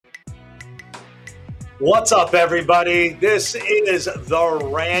What's up, everybody? This is the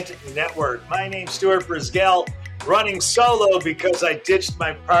Rant Network. My name's Stuart Brisgell, running solo because I ditched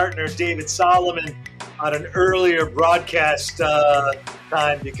my partner, David Solomon, on an earlier broadcast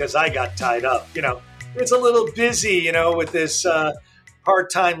time because I got tied up. It's a little busy, with this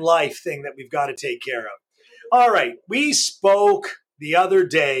part-time life thing that we've got to take care of. All right, we spoke the other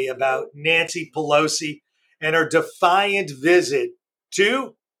day about Nancy Pelosi and her defiant visit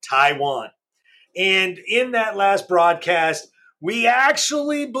to Taiwan. And in that last broadcast, we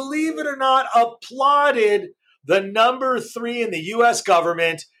actually, believe it or not, applauded the number 3 in the U.S.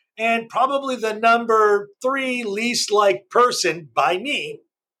 government and probably the number 3 least liked person by me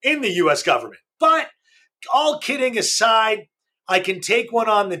in the U.S. government. But all kidding aside, I can take one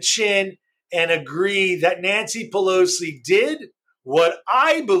on the chin and agree that Nancy Pelosi did what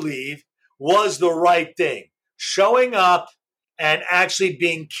I believe was the right thing, showing up and actually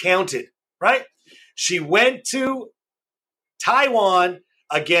being counted, right? She went to Taiwan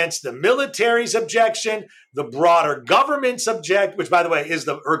against the military's objection, the broader government's objection, which, by the way, is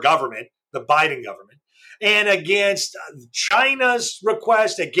her government, the Biden government, and against China's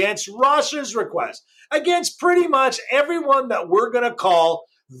request, against Russia's request, against pretty much everyone that we're going to call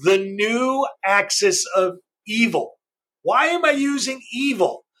the new axis of evil. Why am I using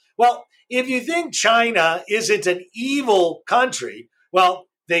evil? Well, if you think China isn't an evil country, well,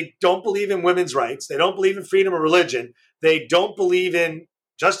 they don't believe in women's rights. They don't believe in freedom of religion. They don't believe in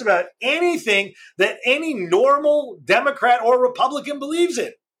just about anything that any normal Democrat or Republican believes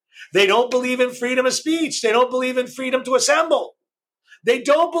in. They don't believe in freedom of speech. They don't believe in freedom to assemble. They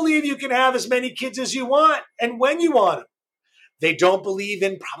don't believe you can have as many kids as you want and when you want them. They don't believe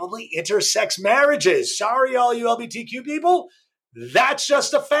in probably intersex marriages. Sorry, all you LGBTQ people. That's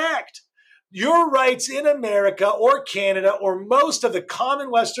just a fact. Your rights in America or Canada or most of the common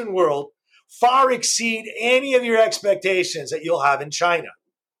Western world far exceed any of your expectations that you'll have in China.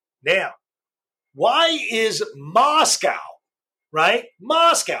 Now, why is Moscow, right?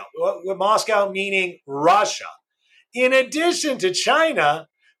 Moscow meaning Russia, in addition to China,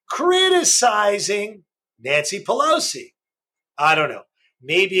 criticizing Nancy Pelosi? I don't know.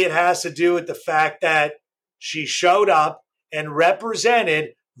 Maybe it has to do with the fact that she showed up and represented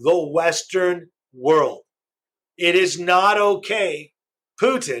the Western world. It is not okay,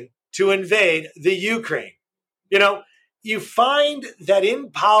 Putin, to invade the Ukraine. You find that in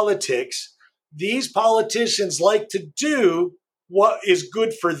politics, these politicians like to do what is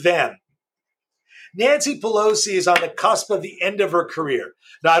good for them. Nancy Pelosi is on the cusp of the end of her career,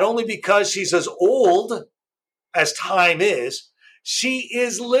 not only because she's as old as time is, she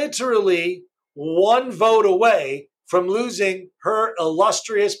is literally one vote away from losing her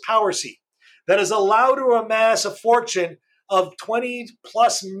illustrious power seat that has allowed her to amass a fortune of $20+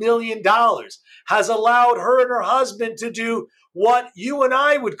 million, has allowed her and her husband to do what you and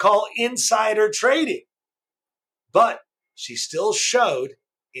I would call insider trading. But she still showed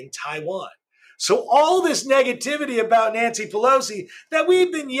in Taiwan. So all this negativity about Nancy Pelosi that we've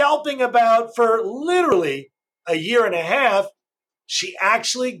been yelping about for literally a year and a half, she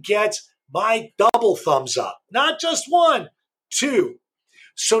actually gets my double thumbs up. Not just 1, 2.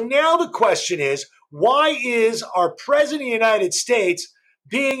 So now the question is, why is our President of the United States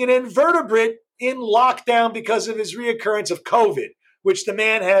being an invertebrate in lockdown because of his reoccurrence of COVID, which the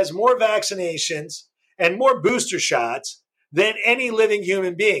man has more vaccinations and more booster shots than any living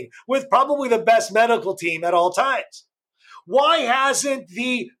human being, with probably the best medical team at all times? Why hasn't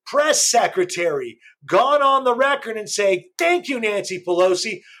the press secretary gone on the record and say, thank you, Nancy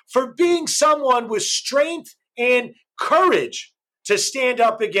Pelosi, for being someone with strength and courage to stand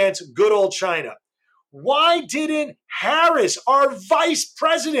up against good old China? Why didn't Harris, our vice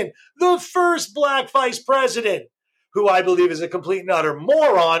president, the first black vice president, who I believe is a complete and utter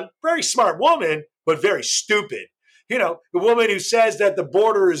moron, very smart woman, but very stupid, the woman who says that the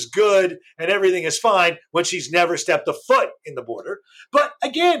border is good and everything is fine when she's never stepped a foot in the border. But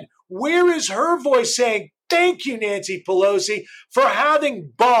again, where is her voice saying, thank you, Nancy Pelosi, for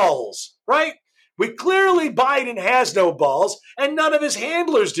having balls, right? Biden has no balls and none of his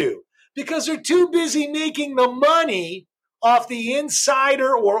handlers do because they're too busy making the money off the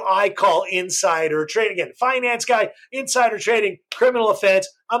insider, or I call insider trading. Again, finance guy, insider trading, criminal offense.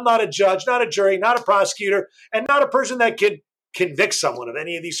 I'm not a judge, not a jury, not a prosecutor, and not a person that could convict someone of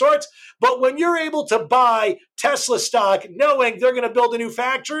any of these sorts. But when you're able to buy Tesla stock knowing they're going to build a new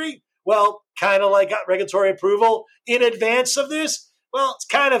factory, well, kind of like got regulatory approval in advance of this, well, it's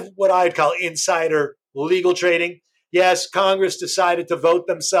kind of what I'd call insider legal trading. Yes, Congress decided to vote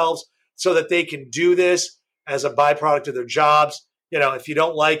themselves so that they can do this as a byproduct of their jobs. If you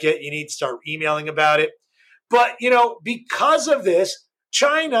don't like it, you need to start emailing about it. But, because of this,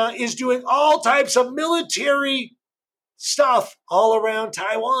 China is doing all types of military stuff all around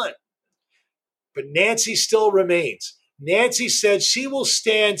Taiwan. But Nancy still remains. Nancy said she will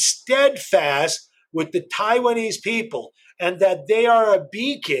stand steadfast with the Taiwanese people and that they are a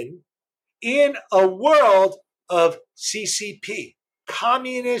beacon in a world of CCP,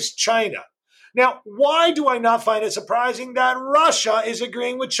 Communist China. Now, why do I not find it surprising that Russia is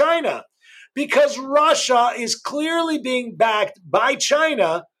agreeing with China? Because Russia is clearly being backed by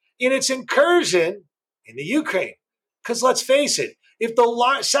China in its incursion in the Ukraine. Because let's face it, if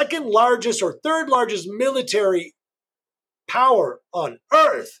the second largest or third largest military power on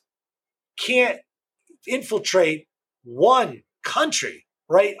earth can't infiltrate one country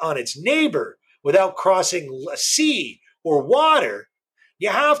right on its neighbor without crossing a sea or water, you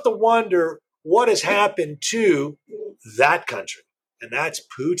have to wonder what has happened to that country. And that's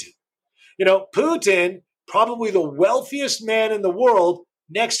Putin. Putin, probably the wealthiest man in the world,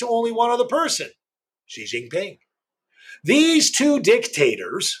 next to only one other person, Xi Jinping. These two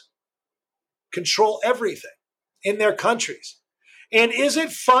dictators control everything in their countries. And is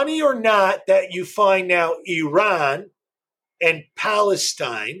it funny or not that you find now Iran and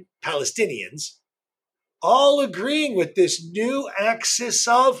Palestinians all agreeing with this new axis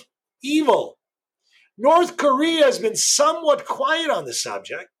of evil? North Korea has been somewhat quiet on the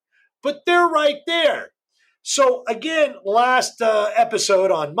subject, but they're right there. So again, last episode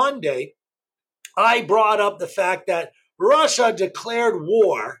on Monday, I brought up the fact that Russia declared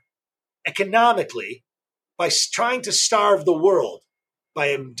war economically by trying to starve the world,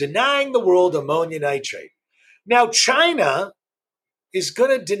 by denying the world ammonium nitrate. Now, China is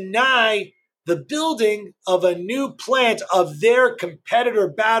going to deny the building of a new plant of their competitor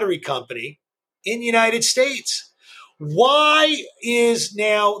battery company in the United States. Why is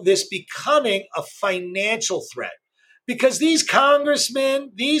now this becoming a financial threat? Because these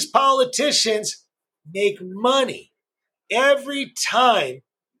congressmen, these politicians make money every time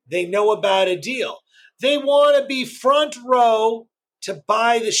they know about a deal. They want to be front row to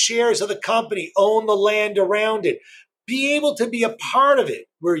buy the shares of the company, own the land around it, be able to be a part of it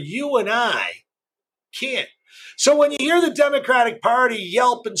where you and I can't. So when you hear the Democratic Party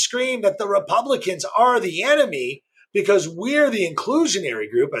yelp and scream that the Republicans are the enemy because we're the inclusionary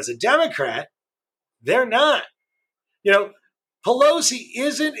group as a Democrat, they're not. Pelosi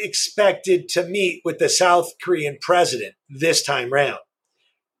isn't expected to meet with the South Korean president this time round.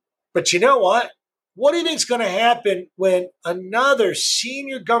 But you know what? What do you think is going to happen when another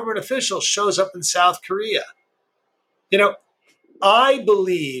senior government official shows up in South Korea? I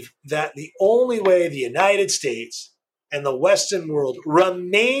believe that the only way the United States and the Western world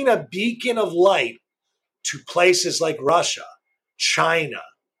remain a beacon of light to places like Russia, China,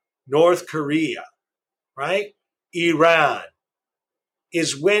 North Korea, right? Iran,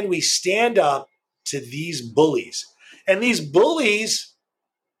 is when we stand up to these bullies. And these bullies,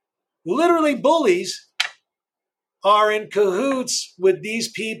 literally bullies, are in cahoots with these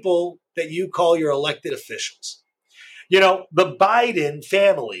people that you call your elected officials. The Biden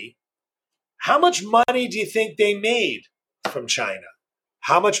family, how much money do you think they made from China?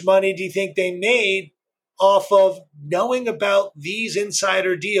 How much money do you think they made off of knowing about these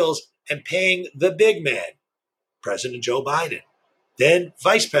insider deals and paying the big man, President Joe Biden, then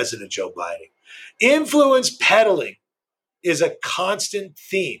Vice President Joe Biden? Influence peddling is a constant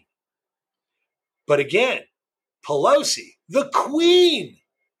theme. But again, Pelosi, the queen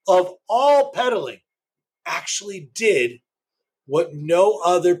of all peddling, actually did what no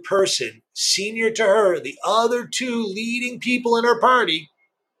other person senior to her, the other two leading people in her party,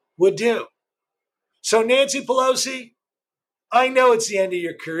 would do. So Nancy Pelosi, I know it's the end of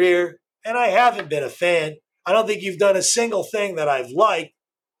your career, and I haven't been a fan. I don't think you've done a single thing that I've liked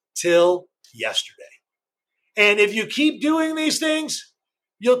till yesterday. And if you keep doing these things,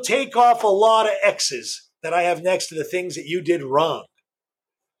 you'll take off a lot of X's that I have next to the things that you did wrong.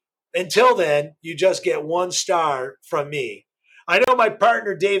 Until then, you just get 1 star from me. I know my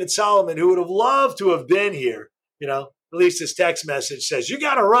partner, David Solomon, who would have loved to have been here, released his text message, says, you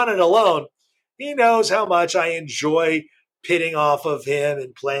got to run it alone. He knows how much I enjoy pitting off of him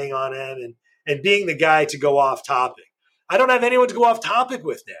and playing on him and being the guy to go off topic. I don't have anyone to go off topic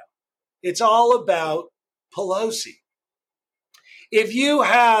with now. It's all about Pelosi. If you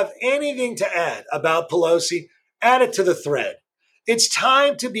have anything to add about Pelosi, add it to the thread. It's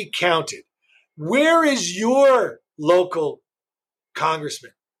time to be counted. Where is your local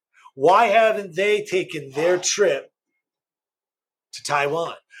congressman? Why haven't they taken their trip to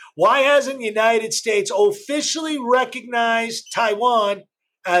Taiwan? Why hasn't the United States officially recognized Taiwan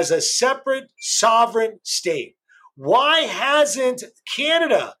as a separate sovereign state? Why hasn't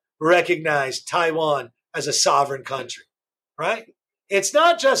Canada recognized Taiwan as a sovereign country? Right? It's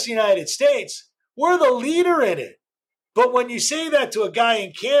not just the United States. We're the leader in it. But when you say that to a guy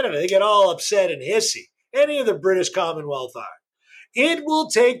in Canada, they get all upset and hissy. Any of the British Commonwealth are. It will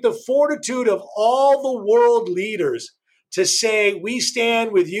take the fortitude of all the world leaders to say, we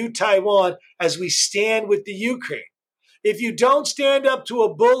stand with you, Taiwan, as we stand with the Ukraine. If you don't stand up to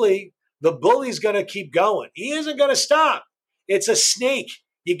a bully, the bully's going to keep going. He isn't going to stop. It's a snake.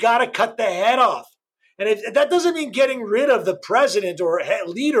 You got to cut the head off. And that doesn't mean getting rid of the president or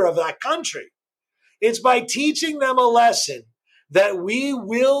leader of that country. It's by teaching them a lesson that we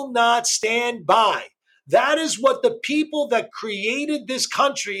will not stand by. That is what the people that created this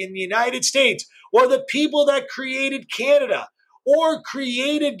country in the United States, or the people that created Canada, or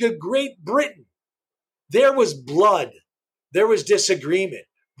created the Great Britain, there was blood. There was disagreement.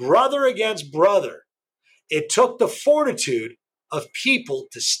 Brother against brother. It took the fortitude of people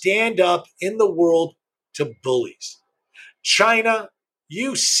to stand up in the world to bullies. China,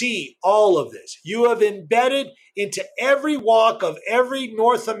 you see all of this. You have embedded into every walk of every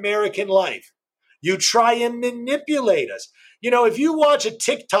North American life. You try and manipulate us. You know, if you watch a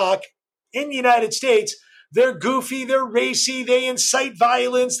TikTok in the United States, they're goofy, they're racy, they incite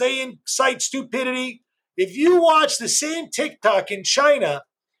violence, they incite stupidity. If you watch the same TikTok in China,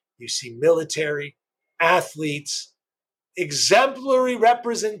 you see military, athletes, exemplary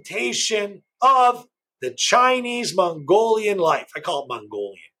representation of the Chinese Mongolian life. I call it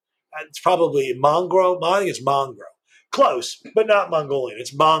Mongolian. It's probably Mongro. I think it's Mongro. Close, but not Mongolian.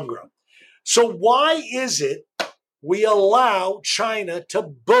 It's Mongro. So why is it we allow China to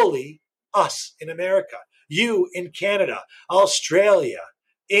bully us in America? You in Canada, Australia,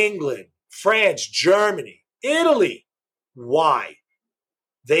 England, France, Germany, Italy. Why?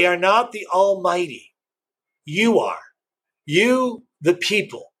 They are not the almighty. You are. You, the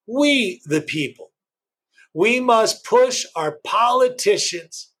people. We, the people. We must push our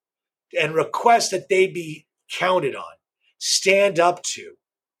politicians and request that they be counted on, stand up to.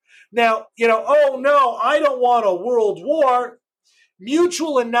 Now, oh no, I don't want a world war.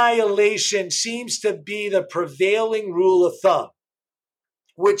 Mutual annihilation seems to be the prevailing rule of thumb,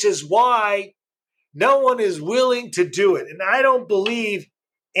 which is why no one is willing to do it. And I don't believe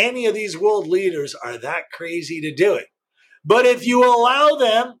any of these world leaders are that crazy to do it. But if you allow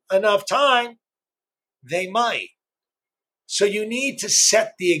them enough time, they might. So you need to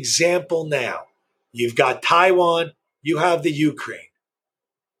set the example now. You've got Taiwan, you have the Ukraine.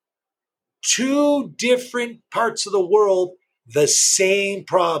 Two different parts of the world, the same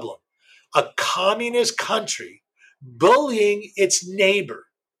problem. A communist country bullying its neighbor,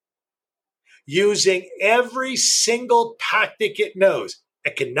 using every single tactic it knows.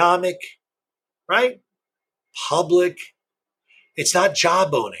 Economic, right? Public. It's not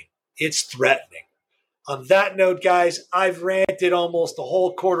jawboning, it's threatening. On that note, guys, I've ranted almost a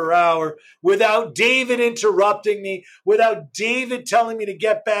whole quarter hour without David interrupting me, without David telling me to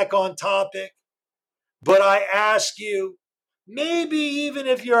get back on topic. But I ask you, maybe even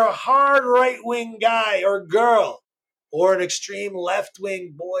if you're a hard right-wing guy or girl, or an extreme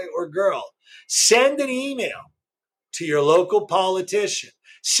left-wing boy or girl, send an email to your local politician.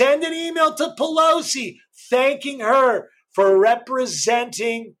 Send an email to Pelosi thanking her for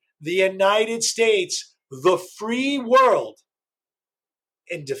representing the United States, the free world,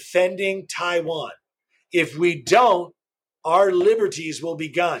 in defending Taiwan. If we don't, our liberties will be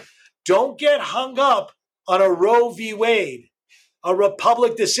gone. Don't get hung up on a Roe v. Wade, a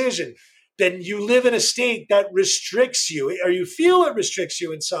Republic decision. Then you live in a state that restricts you, or you feel it restricts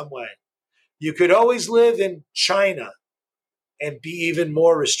you in some way. You could always live in China and be even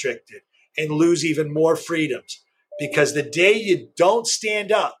more restricted and lose even more freedoms. Because the day you don't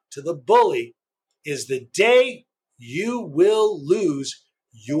stand up to the bully is the day you will lose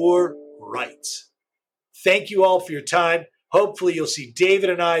your rights. Thank you all for your time. Hopefully you'll see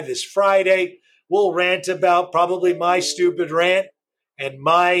David and I this Friday. We'll rant about probably my stupid rant and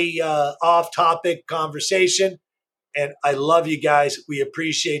my off-topic conversation. And I love you guys. We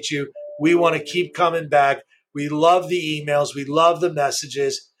appreciate you. We want to keep coming back. We love the emails. We love the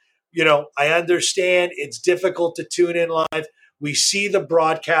messages. I understand it's difficult to tune in live. We see the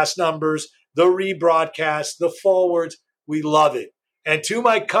broadcast numbers, the rebroadcast, the forwards. We love it. And to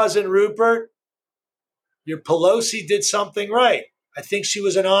my cousin Rupert, your Pelosi did something right. I think she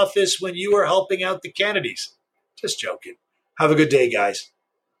was in office when you were helping out the Kennedys. Just joking. Have a good day, guys.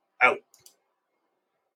 Out.